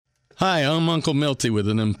Hi, I'm Uncle Milty with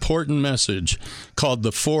an important message called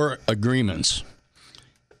the 4 Agreements.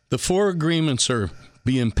 The 4 Agreements are: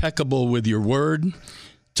 be impeccable with your word,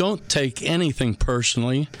 don't take anything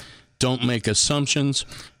personally, don't make assumptions,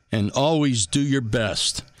 and always do your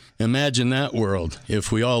best. Imagine that world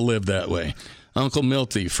if we all lived that way. Uncle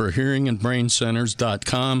Milty for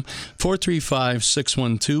hearingandbraincenters.com,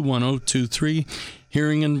 435-612-1023,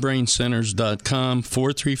 hearingandbraincenters.com,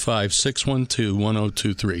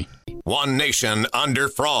 435-612-1023. One nation under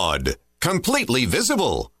fraud. Completely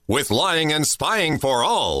visible. With lying and spying for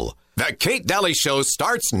all. The Kate Dalley Show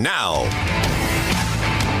starts now.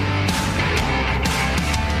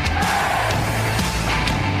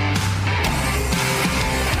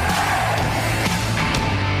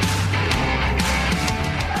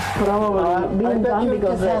 Probably being done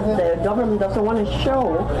because the government doesn't want to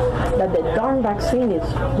show that the darn vaccine is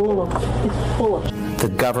full of. The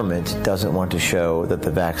government doesn't want to show that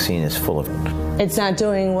the vaccine is full of. It's not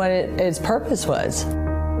doing what its purpose was.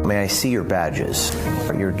 May I see your badges?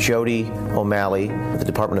 You're Jody O'Malley with the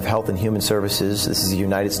Department of Health and Human Services. This is the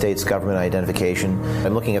United States government identification.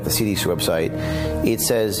 I'm looking at the CDC website. It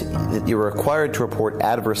says that you're required to report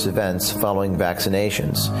adverse events following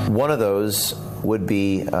vaccinations. One of those would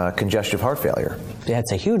be congestive heart failure.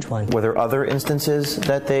 That's a huge one. Were there other instances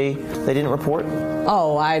that they didn't report?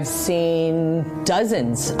 Oh, I've seen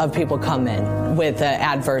dozens of people come in with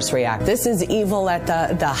adverse react. This is evil at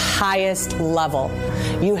the highest level.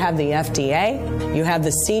 You have the FDA, you have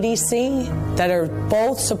the CDC that are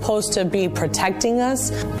both supposed to be protecting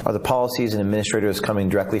us. Are the policies and administrators coming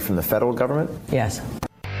directly from the federal government? Yes.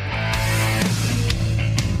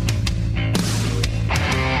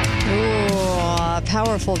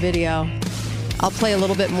 Powerful video. I'll play a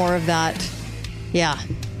little bit more of that. Yeah,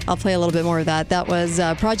 I'll play a little bit more of that. That was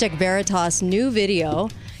Project Veritas' new video,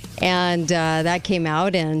 and that came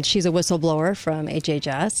out, and she's a whistleblower from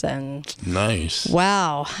HHS. And nice.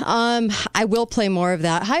 Wow. I will play more of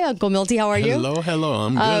that. Hi, Uncle Milty. How are you? Hello.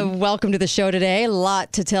 I'm good. Welcome to the show today. A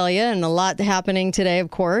lot to tell you, and a lot happening today,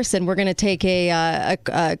 of course. And we're going to take a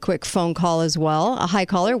quick phone call as well. Hi,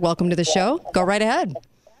 caller. Welcome to the show. Go right ahead.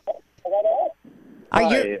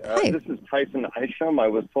 Hi, this is Tyson Isham. I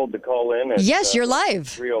was told to call in. Yes, you're live.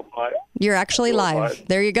 305. You're actually live.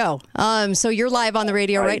 There you go. So you're live on the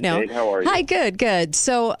radio right now. Kate, how are you? Hi, good.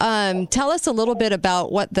 So tell us a little bit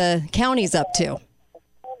about what the county's up to,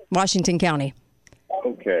 Washington County.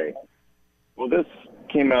 Okay. Well, this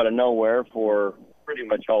came out of nowhere for pretty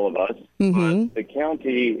much all of us. Mm-hmm. But the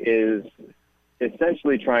county is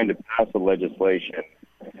essentially trying to pass a legislation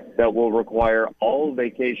that will require all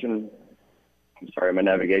vacation. I'm sorry, my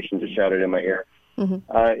navigation just shouted in my ear.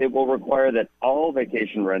 Mm-hmm. It will require that all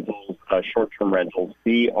vacation rentals, short-term rentals,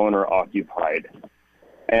 be owner-occupied.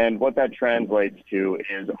 And what that translates to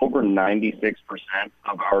is over 96%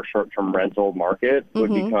 of our short-term rental market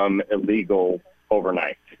would become illegal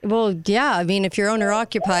overnight. Well, yeah. I mean, if you're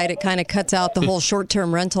owner-occupied, it kind of cuts out the whole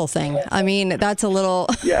short-term rental thing. I mean, that's a little...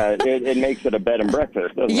 Yeah, it makes it a bed and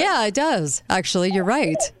breakfast, doesn't it? Yeah, it does. Actually, you're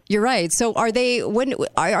right. So, are they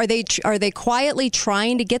quietly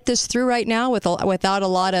trying to get this through right now without a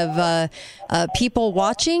lot of people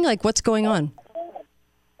watching? Like, what's going on?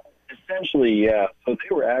 Essentially, yeah. So they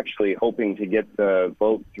were actually hoping to get the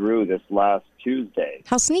vote through this last Tuesday.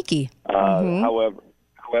 How sneaky. However,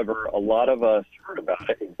 a lot of us heard about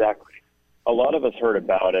it. Exactly. A lot of us heard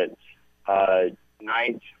about it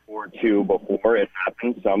night or two before it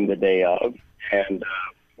happened, some the day of, and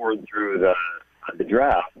poured through the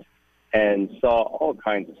draft and saw all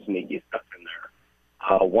kinds of sneaky stuff in there.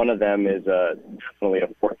 One of them is definitely a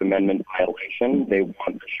Fourth Amendment violation. They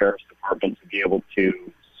want the Sheriff's Department to be able to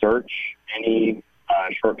search any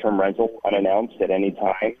short-term rental unannounced at any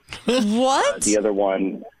time. What? The other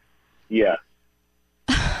one, yeah.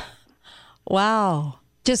 Wow.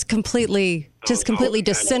 Just completely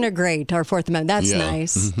disintegrate our Fourth Amendment. That's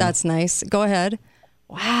nice. Mm-hmm. That's nice. Go ahead.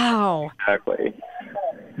 Wow. Exactly.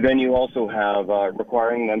 Then you also have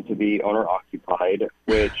requiring them to be owner-occupied,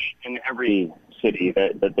 which in every city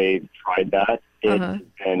that they've tried that, it's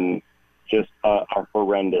been just a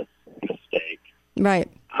horrendous mistake. Right.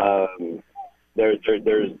 There's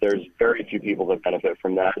very few people that benefit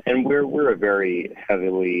from that, and we're a very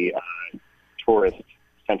heavily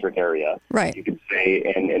tourist-centric area. Right. You could say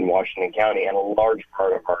in Washington County, and a large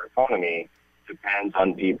part of our economy depends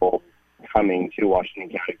on people coming to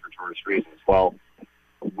Washington County for tourist reasons. Well,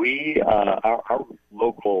 our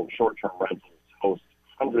local short-term rentals host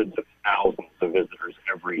hundreds of thousands of visitors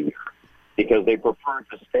every year because they prefer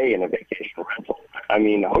to stay in a vacation rental. I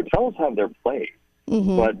mean, hotels have their place,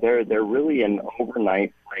 but they're really an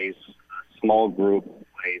overnight place, a small group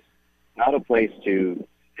place not a place to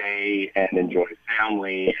stay and enjoy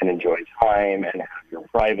family and enjoy time and have your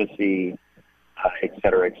privacy, et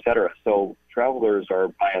cetera, et cetera. So travelers are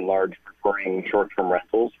by and large preferring short-term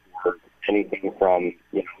rentals for anything from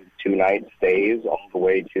 2-night stays all the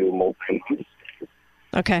way to multi-month stays.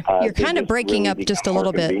 Okay, you're kind of breaking up just a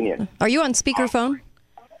little bit. Are you on speakerphone?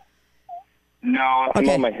 No, I'm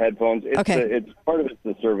on my headphones. It's part of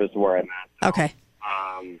the service where I'm at. Okay.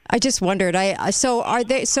 I just wondered.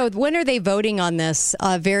 So when are they voting on this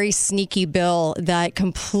very sneaky bill that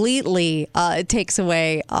completely takes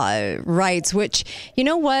away rights? Which, you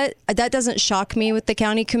know what, that doesn't shock me with the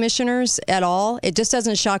county commissioners at all. It just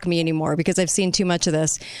doesn't shock me anymore because I've seen too much of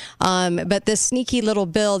this. But this sneaky little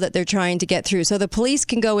bill that they're trying to get through, so the police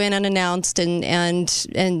can go in unannounced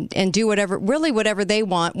and do whatever they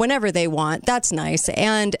want whenever they want. That's nice.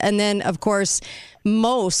 And then of course,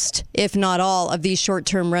 most, if not all, of these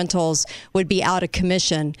short-term rentals would be out of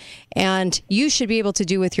commission. And you should be able to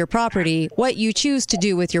do with your property what you choose to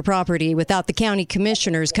do with your property without the county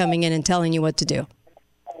commissioners coming in and telling you what to do.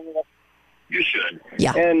 You should.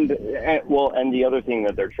 Yeah. And the other thing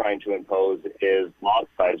that they're trying to impose is lot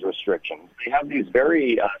size restrictions. They have these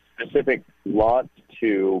very specific lot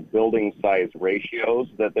to building size ratios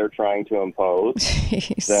that they're trying to impose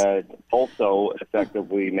that also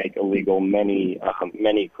effectively make illegal many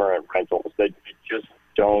current rentals that just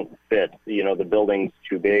don't fit. The building's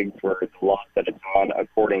too big for the lot that it's on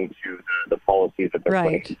according to the policies that they're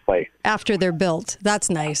putting in place. After they're built. That's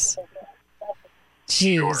nice.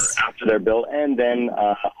 Jeez. Sure, after they're built, and then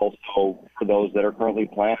also for those that are currently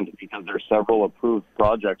planned, because there's several approved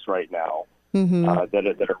projects right now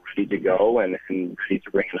that are ready to go and ready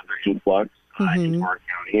to bring another influx into our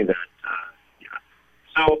county.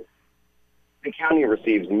 So the county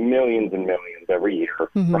receives millions and millions every year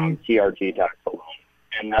from TRT tax alone,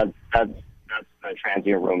 and that's the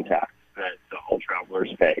transient room tax that all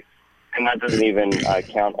travelers pay. And that doesn't even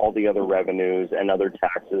count all the other revenues and other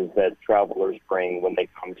taxes that travelers bring when they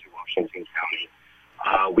come to Washington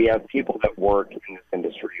County. We have people that work in this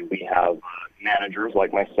industry. We have managers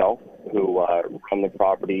like myself who run the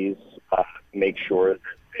properties, make sure that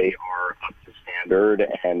they are up to standard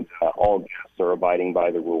and all guests are abiding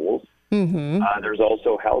by the rules. There's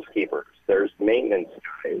also housekeepers. There's maintenance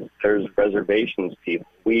guys. There's reservations people.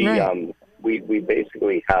 We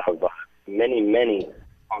basically have many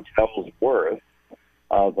hotels worth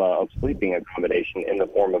of sleeping accommodation in the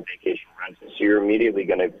form of vacation rentals. So you're immediately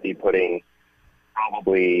going to be putting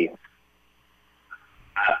probably,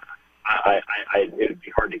 it would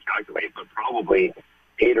be hard to calculate, but probably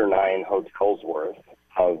 8 or 9 hotels worth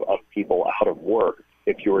of people out of work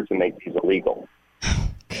if you were to make these illegal.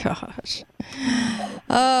 Gosh.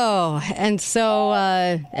 Oh, and so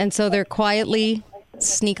they're quietly,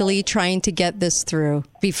 sneakily trying to get this through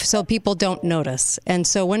so people don't notice. And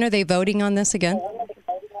so when are they voting on this again?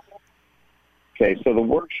 Okay, so the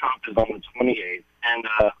workshop is on the 28th, and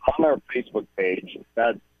on our Facebook page,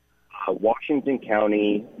 that's Washington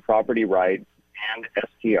County Property Rights and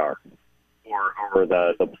STR, or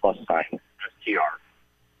the plus sign, STR.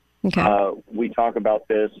 Okay. We talk about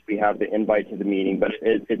this. We have the invite to the meeting, but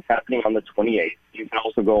it's happening on the 28th. You can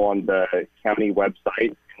also go on the county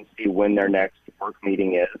website and see when their next work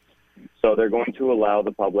meeting is. So they're going to allow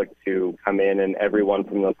the public to come in, and everyone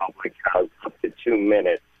from the public has up to 2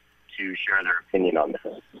 minutes to share their opinion on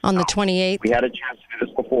this. On the 28th? We had a chance to do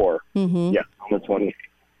this before. Yes, on the 28th.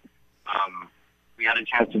 We had a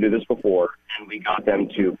chance to do this before, and we got them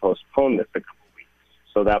to postpone this a couple weeks.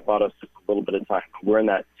 So that bought us just a little bit of time. But we're in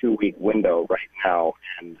that 2-week window right now,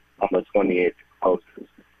 and on the 28th it closes.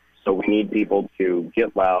 So we need people to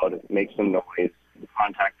get loud, make some noise,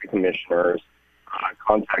 contact the commissioners,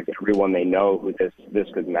 contact everyone they know who this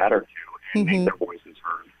could matter to, and make their voices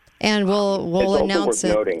heard. And we'll announce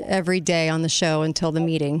it noting every day on the show until the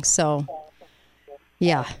meeting. So,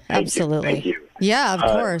 yeah, absolutely. Thank you. Yeah, of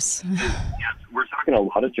course. Yes, we're talking a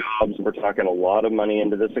lot of jobs. We're talking a lot of money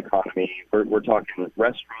into this economy. We're talking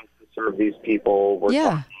restaurants that serve these people. We're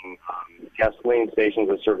talking gasoline stations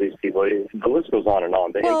that serve these people. The list goes on and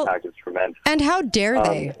on. The impact is tremendous. And how dare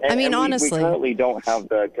they? Honestly. We currently don't have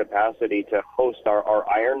the capacity to host our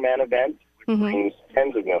Ironman event, which brings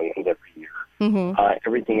tens of millions every year.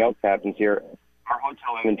 Everything else happens here. Our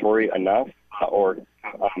hotel inventory enough, or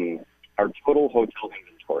our total hotel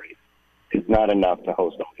inventory is not enough to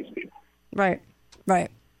host all these people. Right.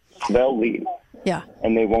 So they'll leave. Yeah.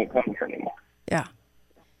 And they won't come here anymore. Yeah.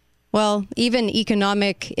 Well, even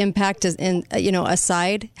economic impact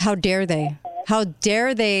aside, how dare they? How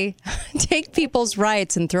dare they take people's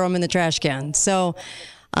rights and throw them in the trash can? So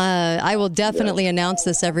I will definitely announce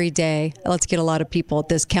this every day. Let's get a lot of people at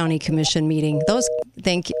this county commission meeting.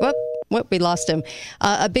 We lost him.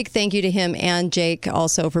 A big thank you to him and Jake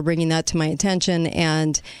also for bringing that to my attention.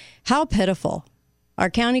 And how pitiful. Our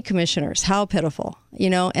county commissioners, how pitiful,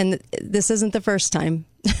 and this isn't the first time.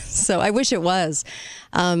 So I wish it was.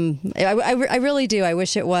 I really do. I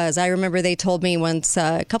wish it was. I remember they told me once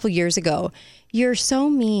a couple years ago, "You're so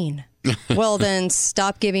mean." Well, then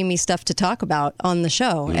stop giving me stuff to talk about on the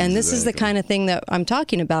show. Exactly. And this is the kind of thing that I'm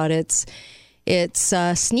talking about. It's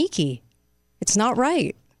sneaky. It's not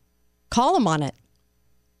right. Call them on it.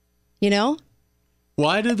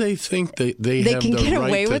 Why do they think they have can the get right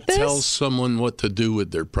away to with this? tell someone what to do with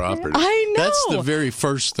their property? I know. That's the very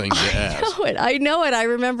first thing to ask. I know it. I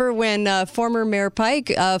remember when former Mayor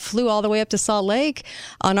Pike flew all the way up to Salt Lake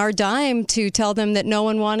on our dime to tell them that no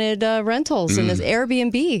one wanted rentals in this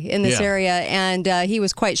Airbnb in this area. And he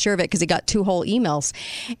was quite sure of it because he got 2 whole emails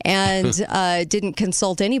and didn't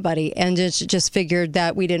consult anybody and just figured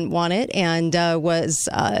that we didn't want it and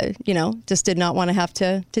just did not want to have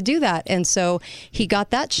to do that. And so he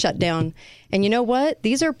got that shut down. And you know what?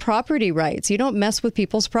 These are property rights. You don't mess with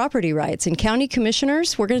people's property rights. And county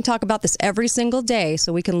commissioners, we're going to talk about this every single day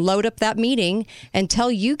so we can load up that meeting and tell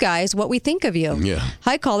you guys what we think of you. Yeah.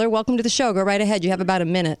 Hi, caller. Welcome to the show. Go right ahead. You have about a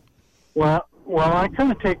minute. Well, I kind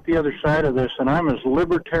of take the other side of this, and I'm as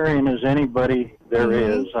libertarian as anybody there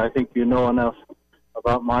is. I think you know enough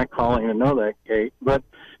about my calling to know that, Kate. But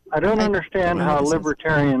I don't understand how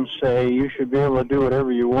libertarians say you should be able to do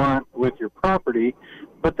whatever you want with your property,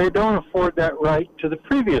 but they don't afford that right to the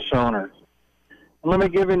previous owner. And let me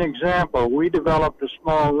give you an example. We developed a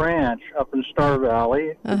small ranch up in Star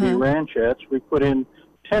Valley to be ranchettes. We put in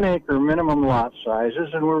 10-acre minimum lot sizes,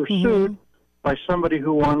 and we were sued by somebody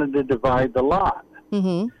who wanted to divide the lot.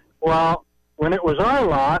 Well, when it was our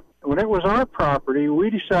lot, when it was our property,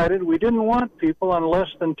 we decided we didn't want people on less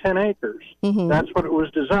than 10 acres. That's what it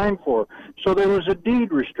was designed for. So there was a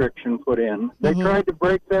deed restriction put in. They tried to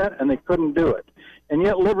break that, and they couldn't do it. And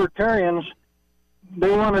yet libertarians,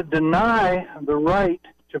 they want to deny the right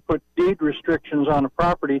to put deed restrictions on a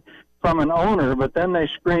property from an owner, but then they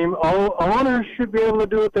scream, oh, owners should be able to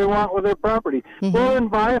do what they want with their property. Go and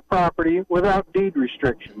buy a property without deed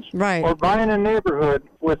restrictions. Right. Or buy in a neighborhood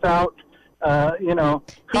without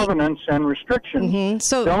covenants and restrictions.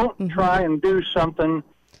 So don't try and do something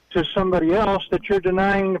to somebody else that you're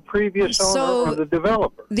denying the previous owner or the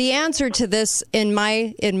developer. The answer to this, in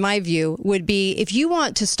my view, would be if you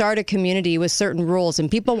want to start a community with certain rules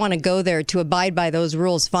and people want to go there to abide by those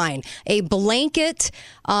rules, fine. A blanket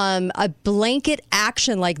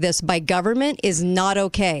action like this by government is not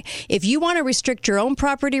okay. If you want to restrict your own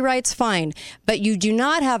property rights, fine. But you do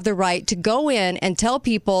not have the right to go in and tell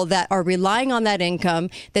people that are relying on that income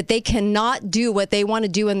that they cannot do what they want to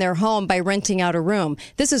do in their home by renting out a room.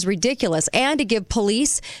 This is ridiculous. And to give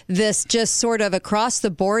police this just sort of across the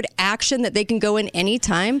board action that they can go in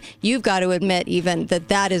anytime, you've got to admit even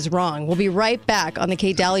that is wrong. We'll be right back on the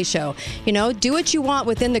Kate Dalley Show. Do what you want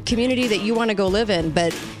within the community that you want to go live in,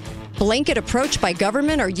 but blanket approach by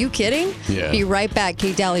government, are you kidding? Yeah. Be right back.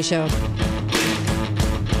 Kate Dalley Show.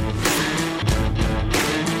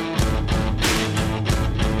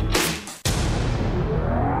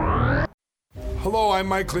 Hello, I'm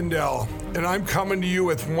Mike Lindell, and I'm coming to you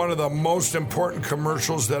with one of the most important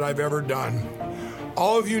commercials that I've ever done.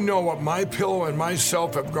 All of you know what MyPillow and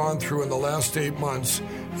myself have gone through in the last 8 months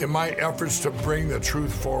in my efforts to bring the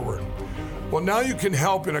truth forward. Well, now you can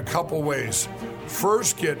help in a couple ways.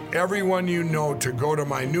 First, get everyone you know to go to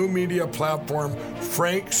my new media platform,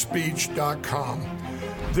 frankspeech.com.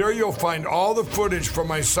 There you'll find all the footage from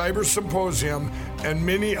my cyber symposium and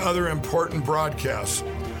many other important broadcasts.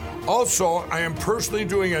 Also, I am personally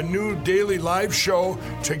doing a new daily live show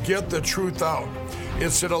to get the truth out.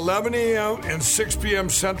 It's at 11 a.m. and 6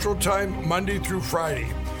 p.m. Central Time, Monday through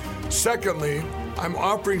Friday. Secondly, I'm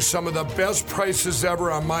offering some of the best prices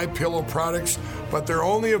ever on MyPillow products, but they're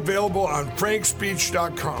only available on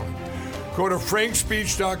frankspeech.com. Go to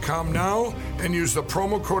frankspeech.com now and use the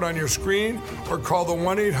promo code on your screen or call the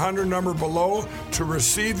 1-800 number below to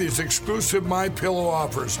receive these exclusive MyPillow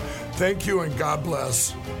offers. Thank you and God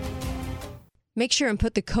bless. Make sure and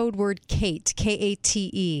put the code word KATE,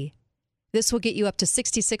 K-A-T-E. This will get you up to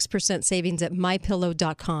 66% savings at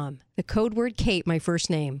mypillow.com. The code word KATE, my first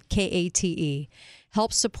name, K-A-T-E.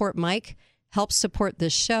 Help support Mike, help support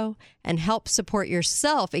this show, and help support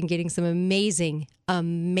yourself in getting some amazing,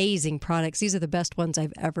 amazing products. These are the best ones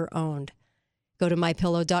I've ever owned. Go to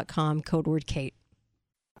mypillow.com, code word KATE.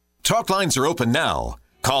 Talk lines are open now.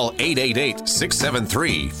 Call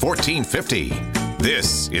 888-673-1450.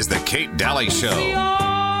 This is the Kate Dalley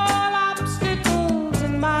Show.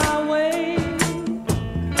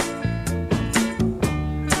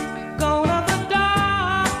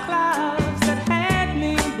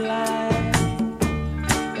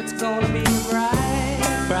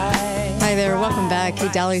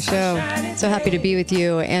 Kate Dalley Show. So happy to be with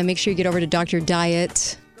you. And make sure you get over to Dr.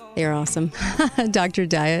 Diet. They're awesome. Dr.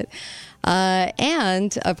 Diet.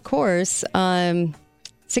 And, of course,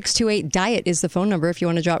 628-DIET is the phone number if you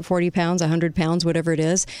want to drop 40 pounds, 100 pounds, whatever it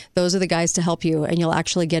is. Those are the guys to help you, and you'll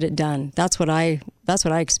actually get it done. That's what I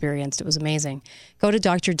experienced. It was amazing. Go to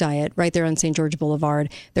Dr. Diet right there on St. George Boulevard.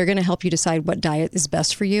 They're going to help you decide what diet is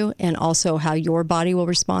best for you and also how your body will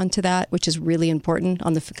respond to that, which is really important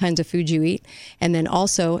on the kinds of food you eat. And then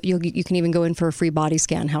also you can even go in for a free body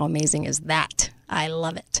scan. How amazing is that? I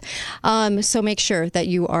love it. So make sure that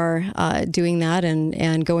you are doing that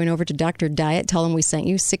and going over to Dr. Diet. Tell them we sent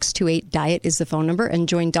you. 628-DIET is the phone number. And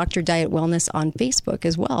join Dr. Diet Wellness on Facebook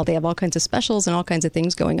as well. They have all kinds of specials and all kinds of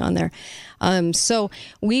things going on there. So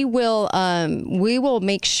we will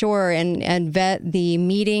make sure and vet the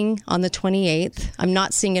meeting on the 28th. I'm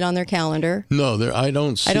not seeing it on their calendar. No, I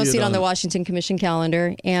don't see it on the Washington Commission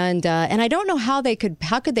calendar. And I don't know how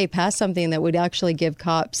could they pass something that would actually give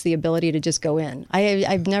cops the ability to just go in. I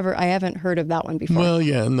haven't heard of that one before. Well,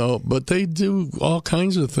 yeah, no, but they do all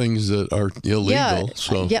kinds of things that are illegal.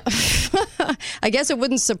 Yeah. I guess it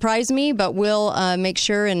wouldn't surprise me, but we'll make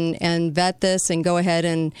sure and vet this and go ahead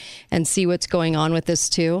and see what's going on with this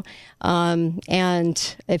too.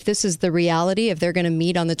 And if this is the reality, if they're going to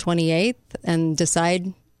meet on the 28th and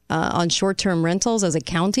decide on short-term rentals as a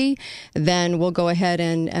county, then we'll go ahead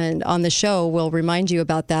and on the show, we'll remind you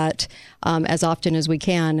about that as often as we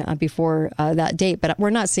can before that date. But we're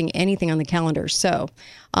not seeing anything on the calendar. So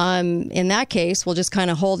in that case, we'll just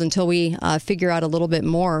kind of hold until we figure out a little bit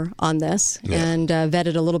more on this and vet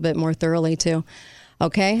it a little bit more thoroughly too.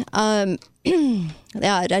 Okay.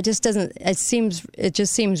 Yeah, it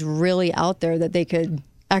just seems really out there that they could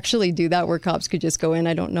actually do that where cops could just go in.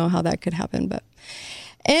 I don't know how that could happen, but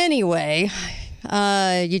anyway,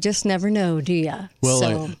 you just never know, do you?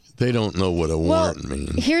 Well, they don't know what a warrant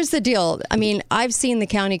means. Here's the deal. I mean, I've seen the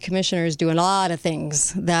county commissioners do a lot of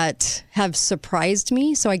things that have surprised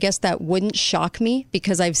me. So I guess that wouldn't shock me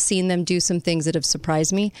because I've seen them do some things that have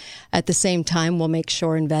surprised me. At the same time, we'll make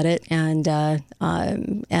sure and vet it. And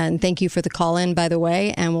thank you for the call in, by the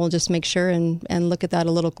way. And we'll just make sure and look at that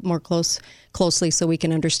a little more closely so we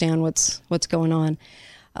can understand what's going on.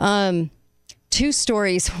 Two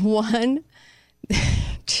stories. One,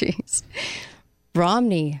 jeez,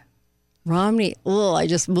 Romney. Anyway,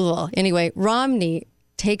 Romney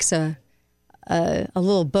takes a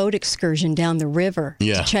little boat excursion down the river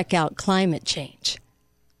to check out climate change.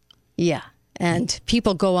 Yeah, and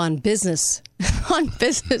people go on business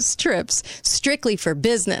trips strictly for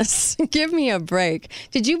business. Give me a break.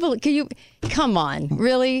 Come on,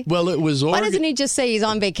 really? Well, it was. Why doesn't he just say he's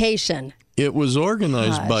on vacation? It was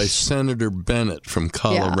organized by Senator Bennett from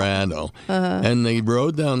Colorado, and they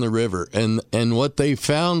rode down the river, and what they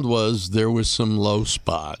found was there was some low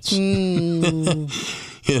spots,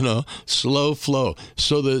 slow flow.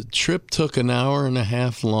 So the trip took an hour and a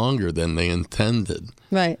half longer than they intended,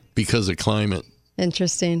 right? Because of climate.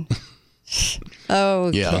 Interesting.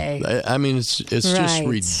 Okay. Yeah, I mean it's just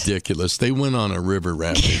ridiculous. They went on a river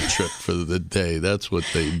rafting trip for the day. That's what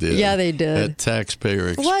they did. Yeah, they did. At taxpayer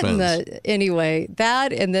expense. Anyway,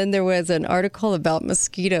 that, and then there was an article about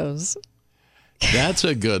mosquitoes. That's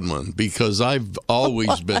a good one because I've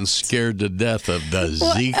always been scared to death of the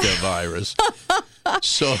Zika virus.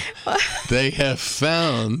 So they have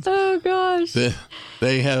found. Oh gosh.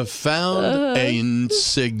 They have found a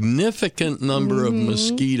significant number of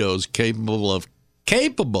mosquitoes capable of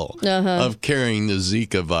carrying the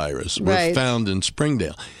Zika virus were found in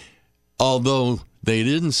Springdale. Although they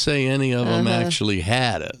didn't say any of them actually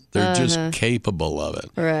had it. They're just capable of it.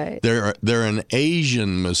 Right. They're an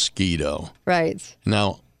Asian mosquito. Right.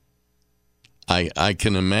 Now, I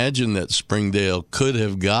can imagine that Springdale could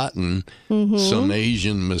have gotten some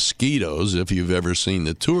Asian mosquitoes if you've ever seen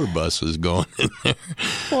the tour buses going in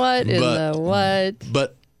there.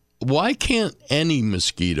 But why can't any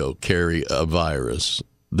mosquito carry a virus?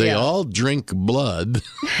 They all drink blood.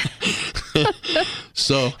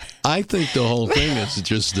 So I think the whole thing is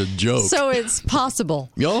just a joke. So it's possible.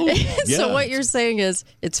 Oh, yeah. So what you're saying is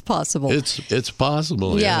it's possible. It's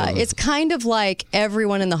possible. Yeah, it's kind of like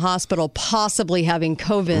everyone in the hospital possibly having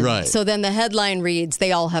COVID. Right. So then the headline reads,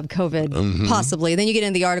 they all have COVID, possibly. Then you get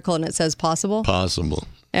in the article and it says possible. Possible.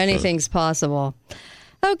 Anything's possible.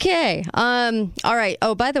 Okay. All right.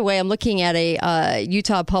 Oh, by the way, I'm looking at a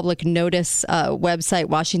Utah Public Notice website,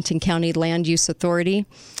 Washington County Land Use Authority.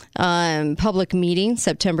 Public meeting,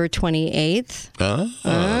 September 28th.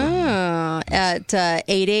 At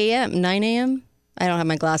 8 a.m., 9 a.m.? I don't have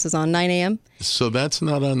my glasses on. 9 a.m.? So that's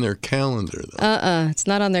not on their calendar, though. It's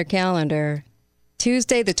not on their calendar.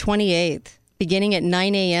 Tuesday the 28th. beginning at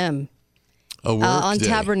 9 a.m. A work on day.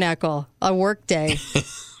 Tabernacle, a work day.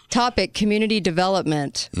 Topic, community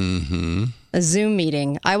development. Mm-hmm. A Zoom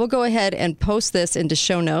meeting. I will go ahead and post this into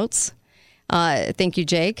show notes. Thank you,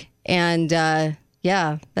 Jake. And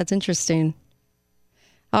yeah, that's interesting.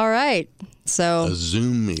 All right. So a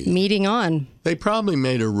Zoom meeting on. They probably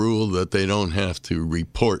made a rule that they don't have to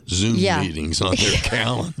report Zoom meetings on their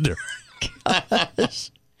calendar.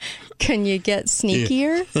 Gosh. Can you get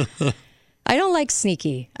sneakier? Yeah. I don't like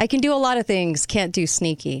sneaky. I can do a lot of things, can't do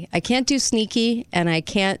sneaky. I can't do sneaky, and I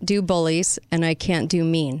can't do bullies, and I can't do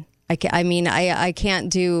mean. I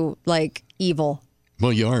can't do, like, evil.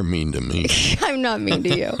 Well, you are mean to me. I'm not mean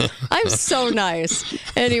to you. I'm so nice.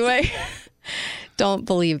 Anyway, don't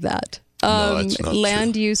believe that. No, that's not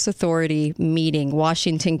Land true. Use Authority meeting,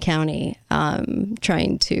 Washington County,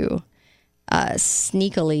 trying to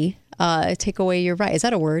sneakily take away your right. Is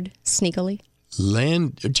that a word? Sneakily?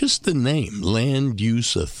 Just the name, Land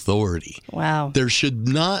Use Authority. Wow. There should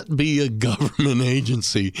not be a government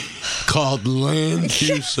agency called Land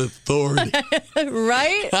Use Authority.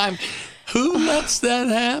 Right? Who lets that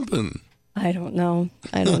happen? I don't know.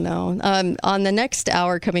 On the next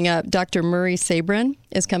hour coming up, Dr. Murray Sabrin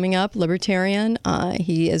is coming up, libertarian.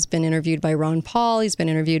 He has been interviewed by Ron Paul. He's been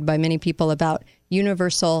interviewed by many people about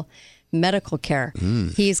universal medical care.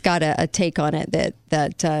 He's got a take on it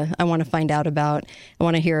that I want to find out about. I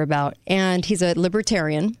want to hear about. And he's a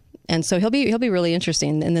libertarian. And so he'll be really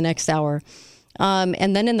interesting in the next hour.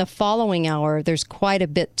 And then in the following hour, there's quite a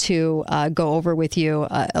bit to go over with you.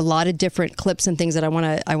 A lot of different clips and things that I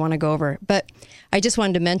want to go over. But I just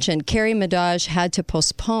wanted to mention, Carrie Madaj had to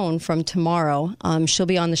postpone from tomorrow. She'll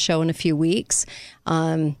be on the show in a few weeks.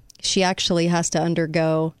 She actually has to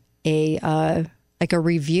undergo a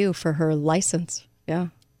review for her license. Yeah.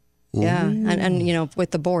 Ooh. Yeah. And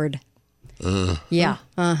with the board. Yeah.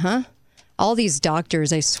 Uh-huh. All these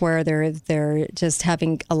doctors, I swear, they're just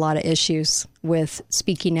having a lot of issues with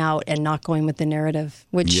speaking out and not going with the narrative,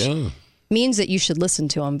 which means that you should listen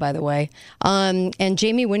to them, by the way. And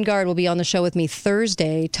Jamie Wingard will be on the show with me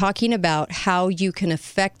Thursday talking about how you can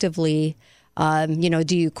effectively,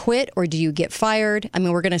 do you quit or do you get fired? I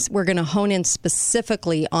mean, we're gonna hone in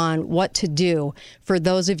specifically on what to do for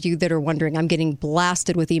those of you that are wondering. I'm getting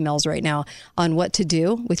blasted with emails right now on what to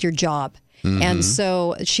do with your job. Mm-hmm. And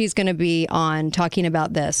so she's going to be on talking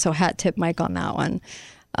about this. So hat tip Mike on that one.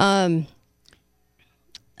 I'm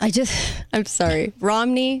sorry.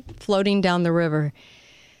 Romney floating down the river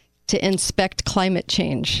to inspect climate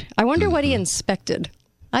change. I wonder what he inspected.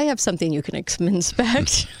 I have something you can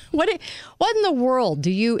inspect. What in the world do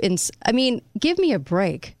you, give me a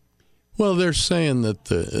break. Well, they're saying that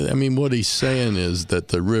what he's saying is that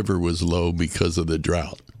the river was low because of the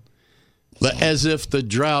drought. As if the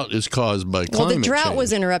drought is caused by climate change. Well, the drought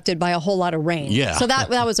was interrupted by a whole lot of rain. Yeah. So that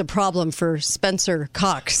was a problem for Spencer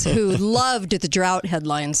Cox, who loved the drought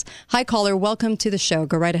headlines. Hi, caller. Welcome to the show.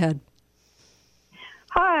 Go right ahead.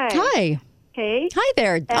 Hi. Hi. Hey. Hi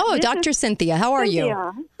there. Dr. Cynthia. How are you?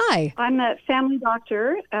 Hi. I'm a family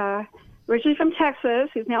doctor, originally from Texas,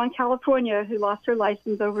 who's now in California, who lost her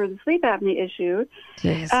license over the sleep apnea issue.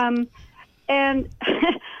 Jeez.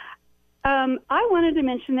 I wanted to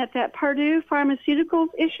mention that Purdue Pharmaceuticals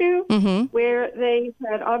issue, where they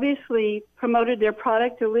had obviously promoted their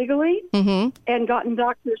product illegally and gotten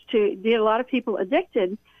doctors to get a lot of people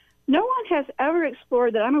addicted. No one has ever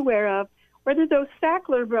explored, that I'm aware of, whether those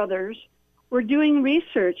Sackler brothers were doing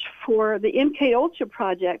research for the MKUltra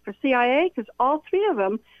project for CIA, because all three of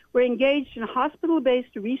them were engaged in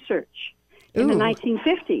hospital-based research in the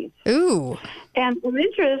 1950s. Ooh. And of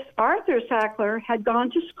interest, Arthur Sackler had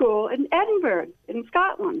gone to school in Edinburgh, in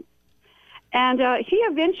Scotland. And he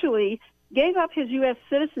eventually gave up his U.S.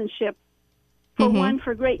 citizenship for one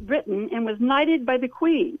for Great Britain and was knighted by the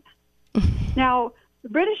Queen. Now, the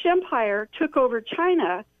British Empire took over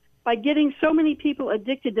China by getting so many people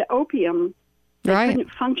addicted to opium they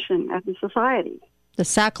couldn't function as a society. The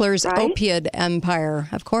Sacklers' opiate empire,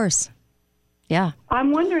 of course. Yeah.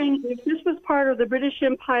 I'm wondering if this was part of the British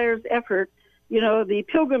Empire's effort, the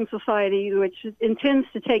Pilgrim Society, which intends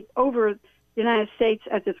to take over the United States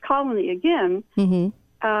as its colony again. And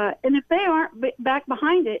if they aren't back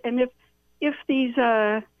behind it, and if these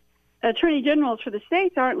attorney generals for the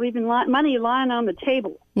states aren't leaving money lying on the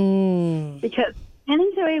table, because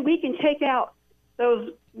any way we can take out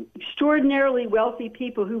those extraordinarily wealthy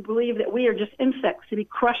people who believe that we are just insects to be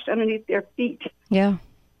crushed underneath their feet. Yeah.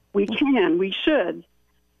 We should.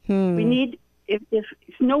 We need, if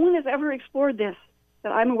no one has ever explored this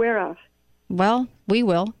that I'm aware of. Well, we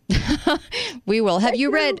will. We will. Have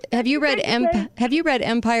you read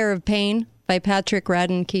Empire of Pain by Patrick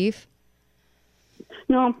Radden Keefe?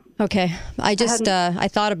 No. Okay. I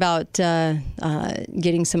thought about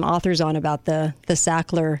getting some authors on about the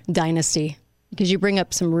Sackler dynasty, because you bring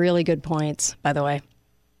up some really good points, by the way.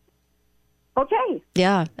 Okay.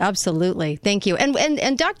 Yeah, absolutely. Thank you.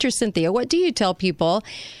 And Dr. Cynthia, what do you tell people?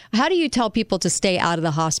 How do you tell people to stay out of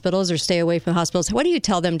the hospitals or stay away from the hospitals? What do you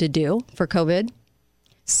tell them to do for COVID?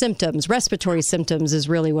 Symptoms, respiratory symptoms is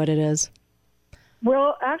really what it is.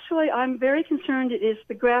 Well, actually, I'm very concerned it is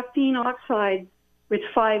the graphene oxide with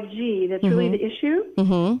 5G that's really the issue,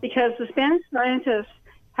 because the Spanish scientists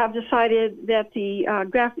have decided that the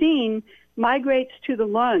graphene migrates to the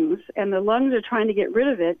lungs, and the lungs are trying to get rid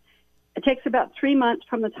of it. It takes about 3 months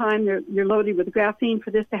from the time you're loaded with graphene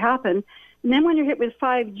for this to happen. And then when you're hit with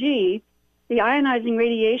 5G, the ionizing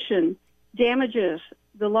radiation damages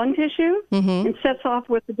the lung tissue and sets off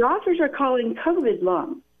what the doctors are calling COVID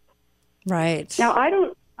lung. Right. Now, I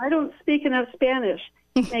don't speak enough Spanish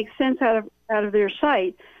to make sense out of their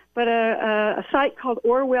site, but a site called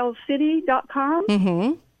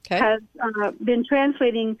OrwellCity.com has been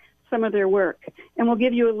translating some of their work, and we'll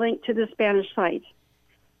give you a link to the Spanish site.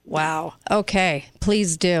 Wow. Okay.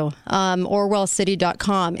 Please do.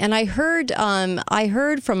 OrwellCity.com. And I heard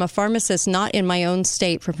from a pharmacist, not in my own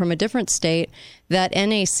state, from a different state, that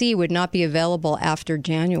NAC would not be available after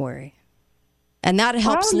January. And that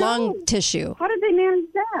helps lung tissue. How did they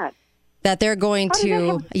manage that? That they're going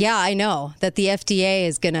to, I know, that the FDA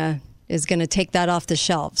is going to take that off the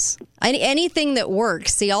shelves. Anything that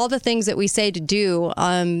works, see, all the things that we say to do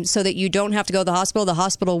so that you don't have to go to the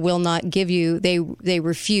hospital will not give you, they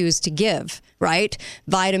refuse to give, right?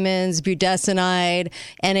 Vitamins, budesonide,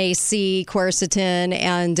 NAC, quercetin,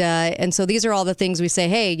 and so these are all the things we say,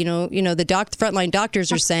 hey, the frontline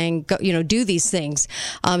doctors are saying, do these things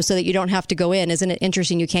so that you don't have to go in. Isn't it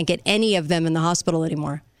interesting you can't get any of them in the hospital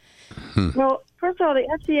anymore? Well, first of all, the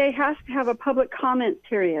FDA has to have a public comment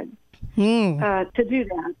period to do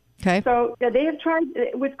that. Okay. So they have tried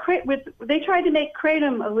they tried to make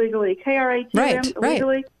kratom illegally, KRATM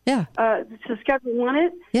illegally. Yeah. To Schedule 1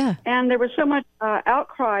 it. Yeah. And there was so much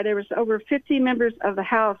outcry. There was over 50 members of the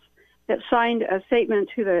House that signed a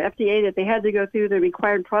statement to the FDA that they had to go through the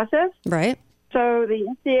required process. Right. So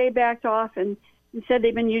the FDA backed off and said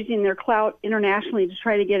they've been using their clout internationally to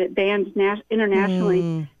try to get it banned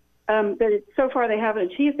internationally. But so far they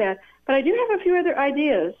haven't achieved that. But I do have a few other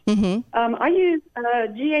ideas. I use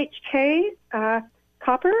GHK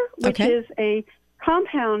copper, which is a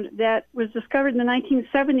compound that was discovered in the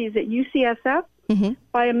 1970s at UCSF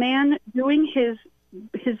by a man doing his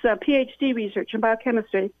PhD research in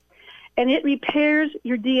biochemistry, and it repairs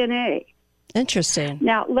your DNA. Interesting.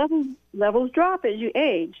 Now, levels drop as you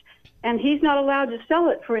age, and he's not allowed to sell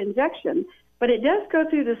it for injection, but it does go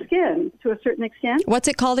through the skin to a certain extent. What's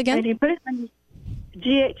it called again? And if you put it in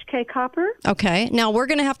GHK copper. Okay. Now, we're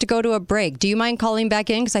going to have to go to a break. Do you mind calling back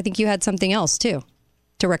in? Because I think you had something else, too,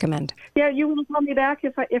 to recommend. Yeah, you want to call me back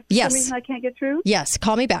if for some reason I can't get through? Yes,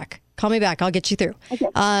 call me back. Call me back. I'll get you through. Okay.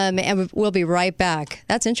 And we'll be right back.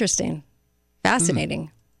 That's interesting. Fascinating.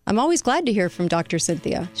 I'm always glad to hear from Dr.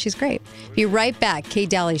 Cynthia. She's great. Be right back. Kate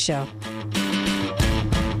Dalley Show.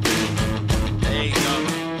 There you go.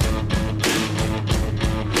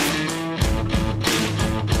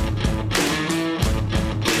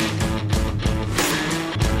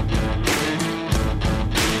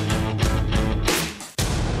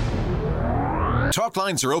 Talk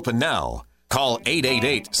lines are open now. Call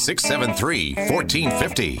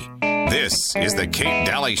 888-673-1450. This is the Kate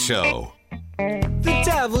Dalley Show. The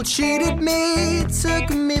devil cheated me, took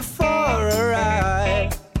me for a ride.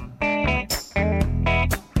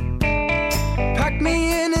 Packed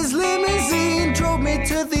me in his limousine, drove me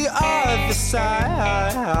to the other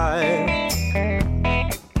side.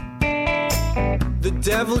 The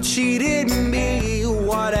devil cheated me,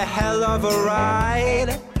 what a hell of a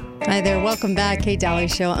ride. Hi there. Welcome back. Kate Dalley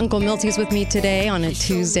Show. Uncle Milty's with me today on a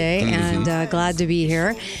Tuesday, and glad to be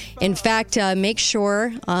here. In fact, make sure,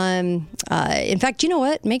 you know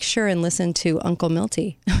what? Make sure and listen to Uncle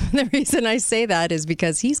Milty. The reason I say that is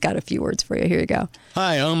because he's got a few words for you. Here you go.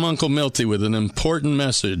 Hi, I'm Uncle Milty with an important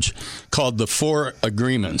message called the 4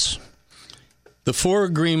 Agreements. The 4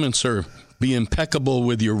 Agreements are: be impeccable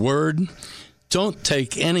with your word, don't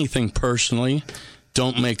take anything personally,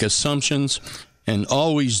 don't make assumptions, and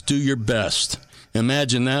always do your best.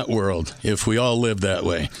 Imagine that world if we all lived that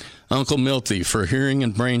way. Uncle Milty for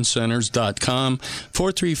hearingandbraincenters.com,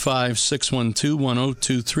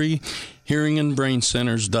 435-612-1023,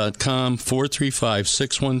 hearingandbraincenters.com,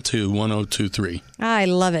 435-612-1023. I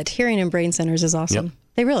love it. Hearing and Brain Centers is awesome. Yep.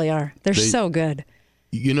 They really are. They're so good.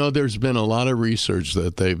 You know, there's been a lot of research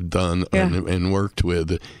that they've done and worked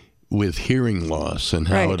with with hearing loss and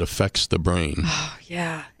how it affects the brain. Oh,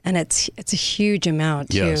 yeah. And it's a huge amount,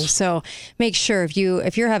 too. Yes. So make sure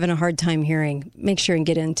if you're having a hard time hearing, make sure and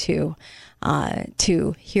get into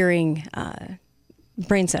to hearing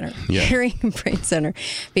brain center, hearing brain center,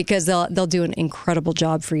 because they'll do an incredible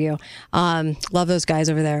job for you. Love those guys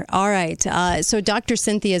over there. All right. So Dr.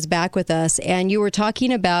 Cynthia is back with us, and you were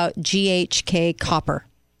talking about GHK copper.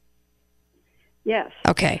 Yes.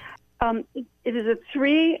 Okay. It is a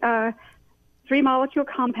three molecule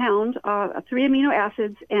compound, 3 amino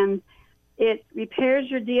acids, and it repairs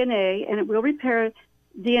your DNA, and it will repair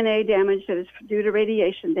DNA damage that is due to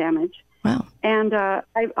radiation damage. Wow. And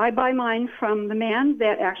I buy mine from the man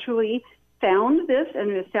that actually found this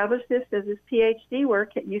and established this as his PhD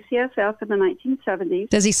work at UCSF in the 1970s.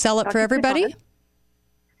 Does he sell it for everybody?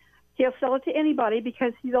 He'll sell it to anybody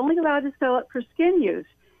because he's only allowed to sell it for skin use.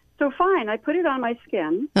 So fine, I put it on my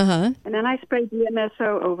skin, and then I spray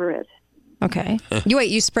DMSO over it. Okay.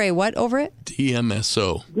 You spray what over it?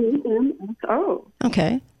 DMSO. DMSO.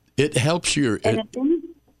 Okay. It helps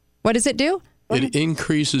what does it do? It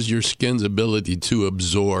increases your skin's ability to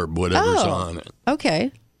absorb whatever's on it.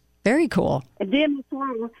 Okay. Very cool.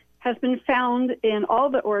 DMSO has been found in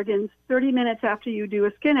all the organs 30 minutes after you do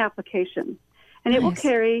a skin application. And it will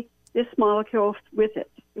carry this molecule with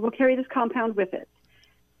it. It will carry this compound with it.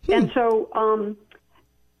 And so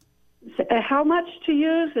how much to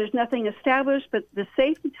use, there's nothing established, but the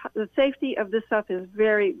safety of this stuff is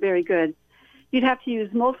very, very good. You'd have to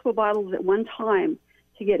use multiple bottles at one time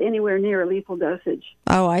to get anywhere near a lethal dosage.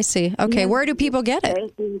 Oh, I see. Okay, where do people get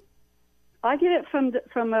it? I get it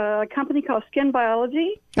from a company called Skin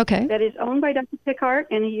Biology. Okay. That is owned by Dr. Pickart,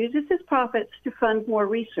 and he uses his profits to fund more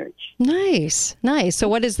research. Nice. So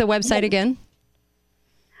what is the website again?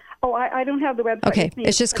 Oh, I don't have the website. Okay,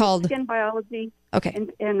 it's just called Skin Biology. Okay.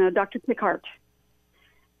 And Dr. Pickart.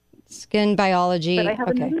 Skin Biology. But I have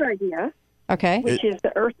another idea. Okay. Which is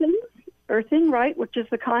the earthing, right? Which is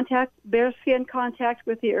the bare skin contact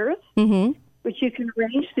with the earth. Mm-hmm. Which you can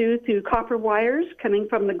arrange through copper wires coming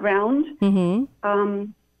from the ground. Mm-hmm.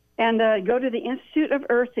 And go to the Institute of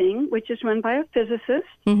Earthing, which is run by a physicist,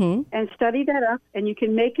 and study that up, and you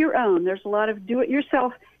can make your own. There's a lot of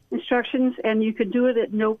do-it-yourself instructions, and you could do it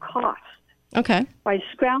at no cost. Okay. By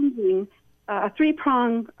scrounging a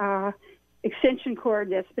 3-prong extension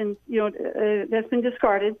cord that's been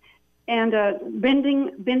discarded, and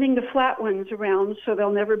bending the flat ones around so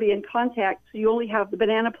they'll never be in contact. So you only have the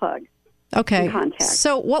banana plug. Okay.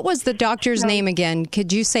 So what was the doctor's name again?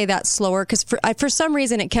 Could you say that slower? Because for some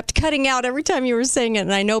reason it kept cutting out every time you were saying it,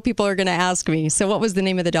 and I know people are going to ask me. So what was the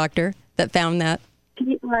name of the doctor that found that?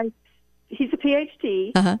 He's a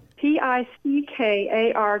PhD. Pickart.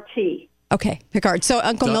 Okay, Pickart. So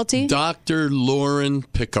Uncle Milty? Dr. Lauren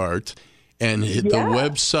Pickart. And the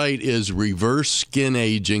website is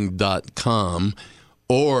reverseskinaging.com.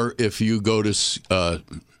 Or if you go to...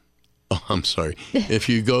 If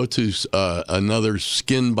you go to another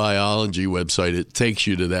Skin Biology website, it takes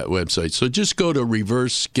you to that website. So just go to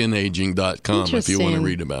reverseskinaging.com if you want to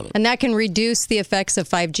read about it. And that can reduce the effects of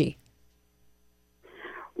 5G.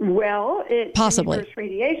 Well, it possibly reverse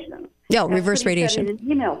radiation. Yeah, reverse radiation. He sent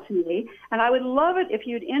an email to me, and I would love it if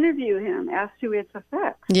you'd interview him as to its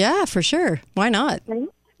effects. Yeah, for sure. Why not? I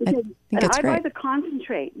buy the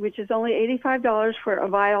concentrate, which is only $85 for a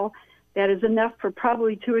vial. That is enough for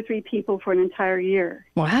probably 2 or 3 people for an entire year.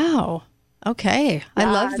 Wow. Okay. I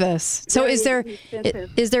love this. So is there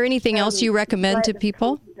anything else you recommend to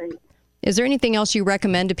people? Is there anything else you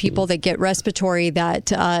recommend to people that get respiratory that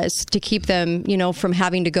to keep them, from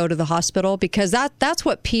having to go to the hospital? Because that's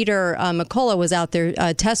what Peter McCullough was out there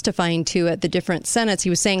testifying to at the different senates. He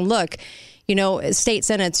was saying, look, state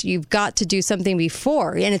senates, you've got to do something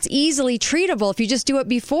before, and it's easily treatable. If you just do it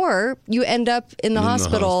before, you end up in the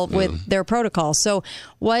hospital with their protocol. So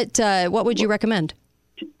what would you recommend?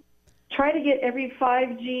 Try to get every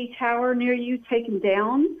 5G tower near you taken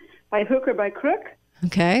down by hook or by crook.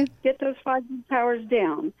 Okay. Get those 5G towers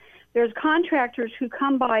down. There's contractors who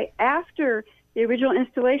come by after the original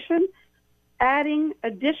installation, adding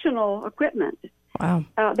additional equipment. Wow.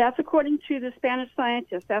 That's according to the Spanish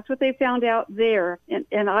scientists. That's what they found out there.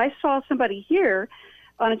 And I saw somebody here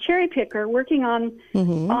on a cherry picker working on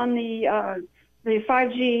the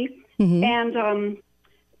 5G, and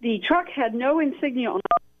the truck had no insignia on it.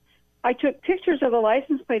 I took pictures of the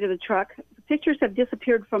license plate of the truck. The pictures have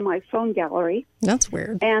disappeared from my phone gallery. That's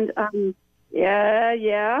weird. And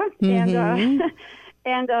yeah.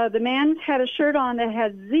 And the man had a shirt on that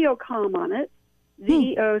had Zeocom on it.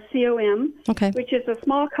 ZEOCOM, which is a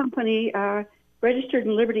small company registered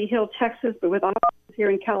in Liberty Hill, Texas, but with offices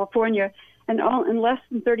here in California. and less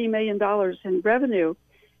than $30 million in revenue.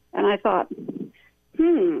 And I thought,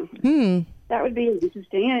 that would be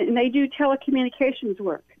interesting. And they do telecommunications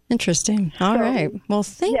work. Interesting. All right. Well,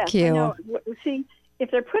 thank you. I know. See,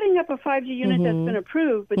 if they're putting up a 5G unit that's been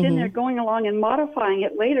approved, but then they're going along and modifying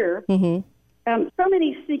it later, so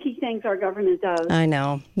many sneaky things our government does. I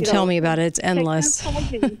know. Tell me about it. It's endless.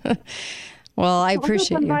 Well, I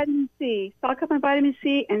appreciate you. Stock up on vitamin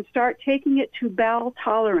C and start taking it to bowel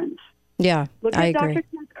tolerance. Yeah, Look I at agree. Dr.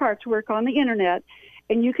 Cathcart's work on the internet,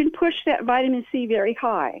 and you can push that vitamin C very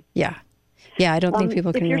high. Yeah. Yeah, I don't think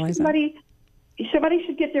people can realize that. Somebody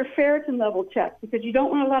should get their ferritin level checked because you don't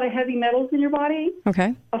want a lot of heavy metals in your body.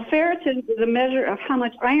 Okay. A ferritin is a measure of how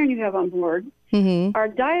much iron you have on board. Our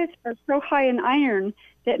diets are so high in iron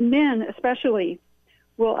that men especially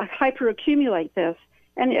will hyperaccumulate this.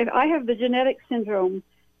 And if I have the genetic syndrome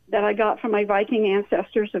that I got from my Viking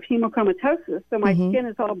ancestors of hemochromatosis, so my skin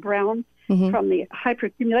is all brown from the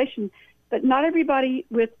hyperaccumulation. But not everybody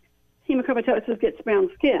with hemochromatosis gets brown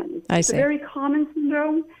skin. I It's see. a very common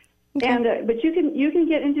syndrome. Okay. And but you can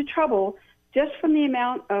get into trouble just from the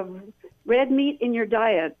amount of red meat in your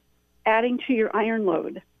diet adding to your iron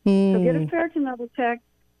load. So get a ferritin level check.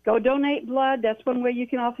 Go donate blood. That's one way you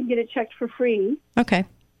can often get it checked for free. Okay.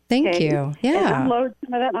 Thank you. Yeah. And unload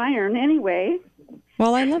some of that iron anyway.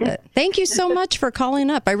 Well, I love it. Thank you so much for calling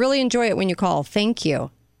up. I really enjoy it when you call. Thank you.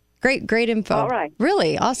 Great info. All right.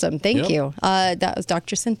 Really awesome. Thank you. That was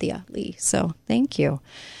Dr. Cynthia Lee. So thank you.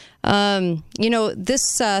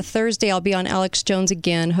 This Thursday I'll be on Alex Jones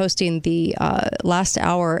again hosting the last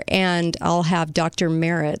hour, and I'll have Dr.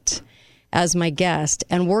 Merritt as my guest,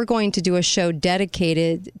 and we're going to do a show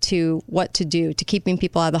dedicated to what to do to keeping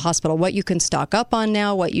people out of the hospital, what you can stock up on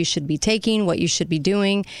now, what you should be taking, what you should be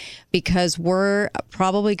doing, because we're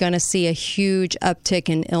probably going to see a huge uptick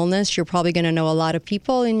in illness. You're probably going to know a lot of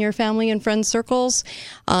people in your family and friend circles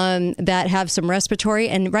that have some respiratory,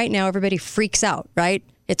 and right now everybody freaks out, right?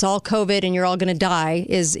 It's all COVID and you're all going to die,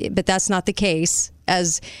 but that's not the case,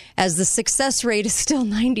 as the success rate is still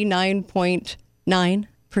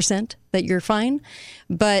 99.9% that you're fine.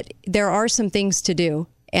 But there are some things to do.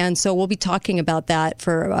 And so we'll be talking about that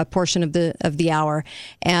for a portion of the hour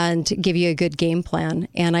and give you a good game plan.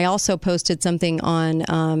 And I also posted something on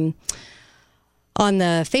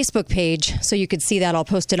the Facebook page, so you could see that. I'll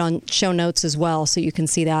post it on show notes as well, so you can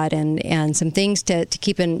see that, and some things to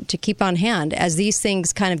keep on hand as these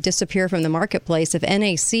things kind of disappear from the marketplace. If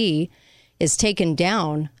NAC is taken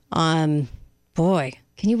down, boy,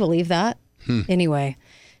 can you believe that? Anyway,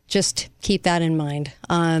 just keep that in mind.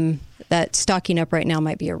 That stocking up right now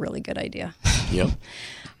might be a really good idea. Yep.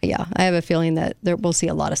 Yeah, I have a feeling that we'll see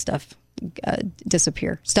a lot of stuff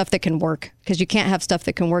disappear, stuff that can work, because you can't have stuff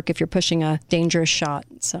that can work if you're pushing a dangerous shot.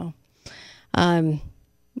 So, and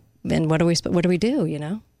what do we do? You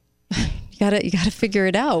know, you gotta figure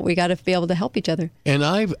it out. We got to be able to help each other. And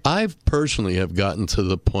I've personally have gotten to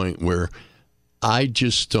the point where I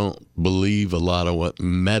just don't believe a lot of what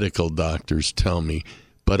medical doctors tell me.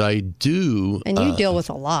 But I do... And you deal with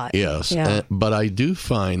a lot. Yes. Yeah. But I do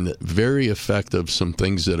find that very effective some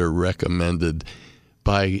things that are recommended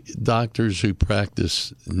by doctors who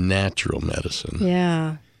practice natural medicine.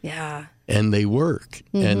 Yeah. Yeah. And they work.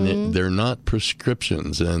 And they're not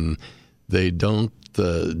prescriptions. And they don't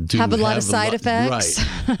have a lot of side effects.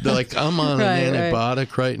 Right. They're like, I'm on an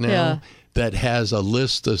antibiotic right now that has a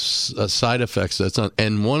list of side effects. That's on,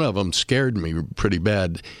 and one of them scared me pretty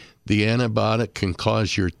bad. The antibiotic can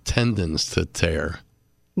cause your tendons to tear.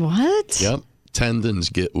 What? Yep. Tendons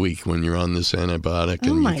get weak when you're on this antibiotic,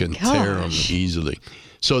 and you can tear them easily.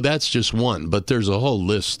 So that's just one, but there's a whole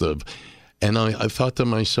list of, and I thought to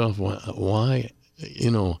myself, why,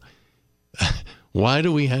 why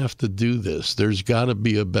do we have to do this? There's got to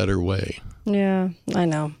be a better way. Yeah, I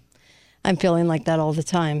know. I'm feeling like that all the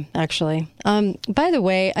time, actually. By the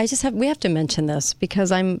way, we have to mention this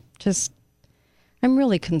because I'm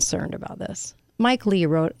really concerned about this. Mike Lee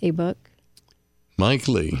wrote a book. Mike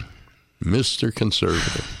Lee, Mr.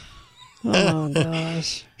 Conservative. Oh,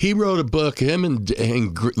 gosh. He wrote a book. Him and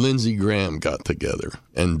Lindsey Graham got together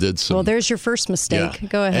and did some... Well, there's your first mistake. Yeah.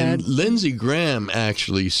 Go ahead. And Lindsey Graham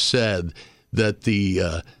actually said that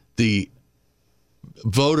the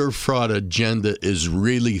voter fraud agenda is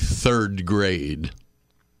really third grade.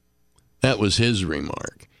 That was his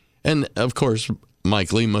remark. And, of course...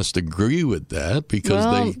 Mike Lee must agree with that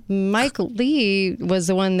because Mike Lee was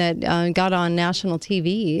the one that got on national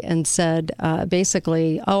TV and said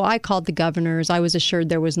basically, I called the governors. I was assured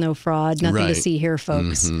there was no fraud. Nothing to see here,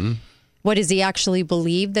 folks. Mm-hmm. What, does he actually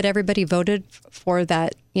believe that everybody voted for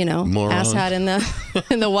that, Moron. asshat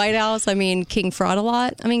in the White House? I mean, King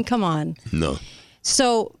Fraud-a-lot? I mean, come on. No.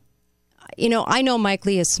 So, I know Mike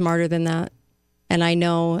Lee is smarter than that. And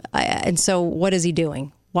and so what is he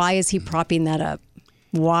doing? Why is he propping that up?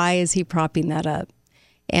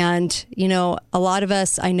 And, a lot of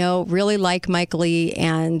us, I know, really like Mike Lee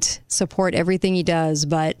and support everything he does,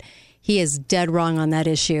 but he is dead wrong on that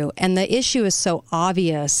issue. And the issue is so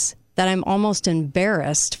obvious that I'm almost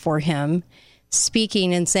embarrassed for him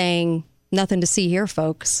speaking and saying, nothing to see here,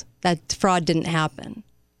 folks. That fraud didn't happen.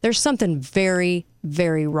 There's something very,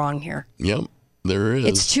 very wrong here. Yep, there is.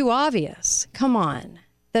 It's too obvious. Come on.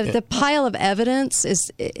 The pile of evidence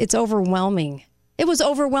it's overwhelming. It was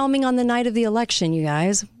overwhelming on the night of the election, you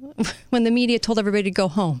guys, when the media told everybody to go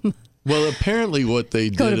home. Well, apparently what they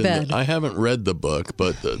Go did, to bed. I haven't read the book,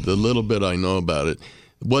 but the little bit I know about it,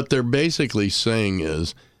 what they're basically saying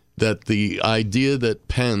is that the idea that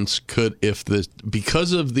Pence could,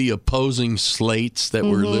 because of the opposing slates that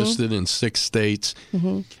were listed in 6 states,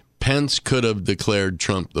 Pence could have declared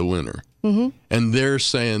Trump the winner. And they're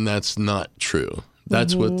saying that's not true.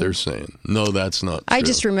 That's what they're saying. No, that's not true. I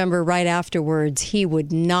just remember right afterwards, he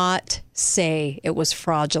would not say it was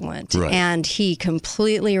fraudulent. Right. And he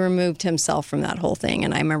completely removed himself from that whole thing.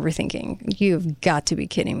 And I remember thinking, you've got to be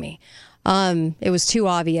kidding me. It was too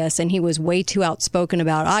obvious, and he was way too outspoken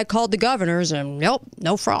about, I called the governors, and nope,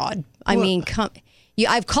 no fraud. I mean,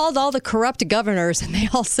 I've called all the corrupt governors, and they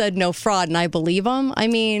all said no fraud, and I believe them. I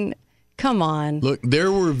mean, come on. Look,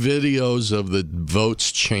 there were videos of the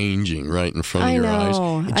votes changing right in front of your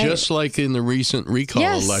eyes, just like in the recent recall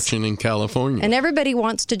election in California. And everybody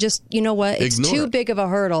wants to just, you know what, it's too big of a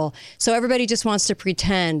hurdle, so everybody just wants to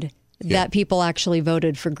pretend that people actually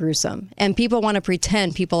voted for Gruesome. And people want to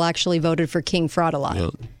pretend people actually voted for King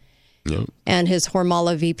Fraud-a-lot and his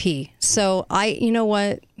Hormala VP. So you know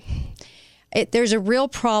what? There's a real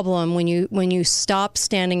problem when you stop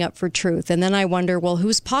standing up for truth. And then I wonder, well,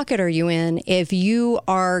 whose pocket are you in if you're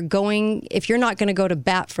not going to go to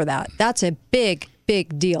bat for that? That's a big,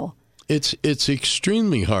 big deal. It's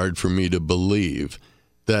extremely hard for me to believe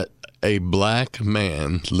that a black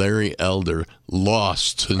man, Larry Elder,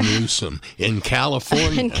 lost to Newsom in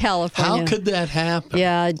California. How could that happen?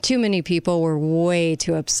 Yeah, too many people were way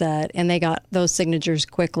too upset, and they got those signatures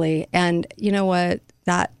quickly. And you know what?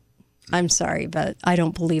 I'm sorry, but I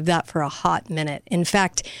don't believe that for a hot minute. In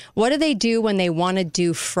fact, what do they do when they want to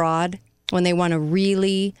do fraud, when they want to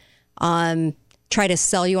really try to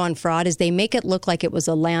sell you on fraud, is they make it look like it was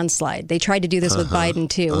a landslide. They tried to do this with Biden,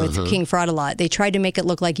 too, with King Fraud-a-lot. They tried to make it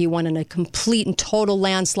look like he won in a complete and total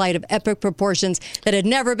landslide of epic proportions that had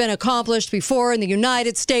never been accomplished before in the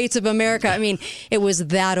United States of America. I mean, it was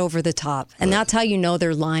that over the top. And that's how you know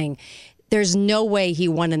they're lying. There's no way he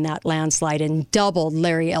won in that landslide and doubled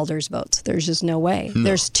Larry Elder's votes. There's just no way. No.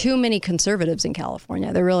 There's too many conservatives in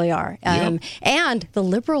California. There really are. And the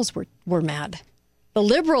liberals were mad. The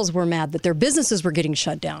liberals were mad that their businesses were getting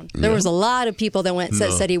shut down. There was a lot of people that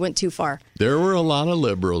said he went too far. There were a lot of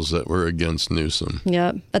liberals that were against Newsom.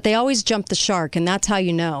 Yeah, but they always jumped the shark, and that's how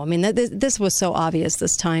you know. I mean, this was so obvious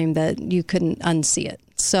this time that you couldn't unsee it.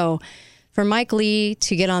 So for Mike Lee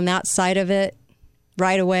to get on that side of it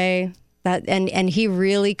right away, and he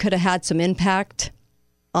really could have had some impact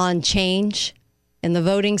on change in the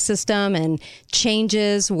voting system and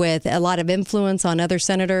changes with a lot of influence on other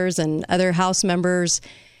senators and other House members,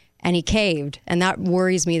 and he caved, and that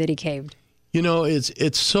worries me that he caved. You know,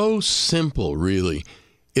 it's so simple, really.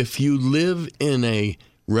 If you live in a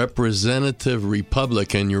representative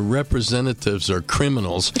republic and your representatives are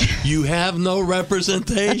criminals, you have no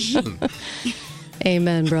representation.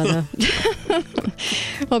 Amen, brother.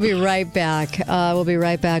 We'll be right back. We'll be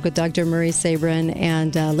right back with Dr. Murray Sabrin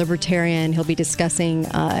and Libertarian. He'll be discussing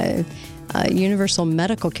universal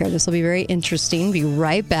medical care. This will be very interesting. Be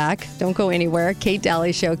right back. Don't go anywhere. Kate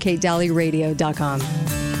Dalley Show, KateDalleyRadio.com.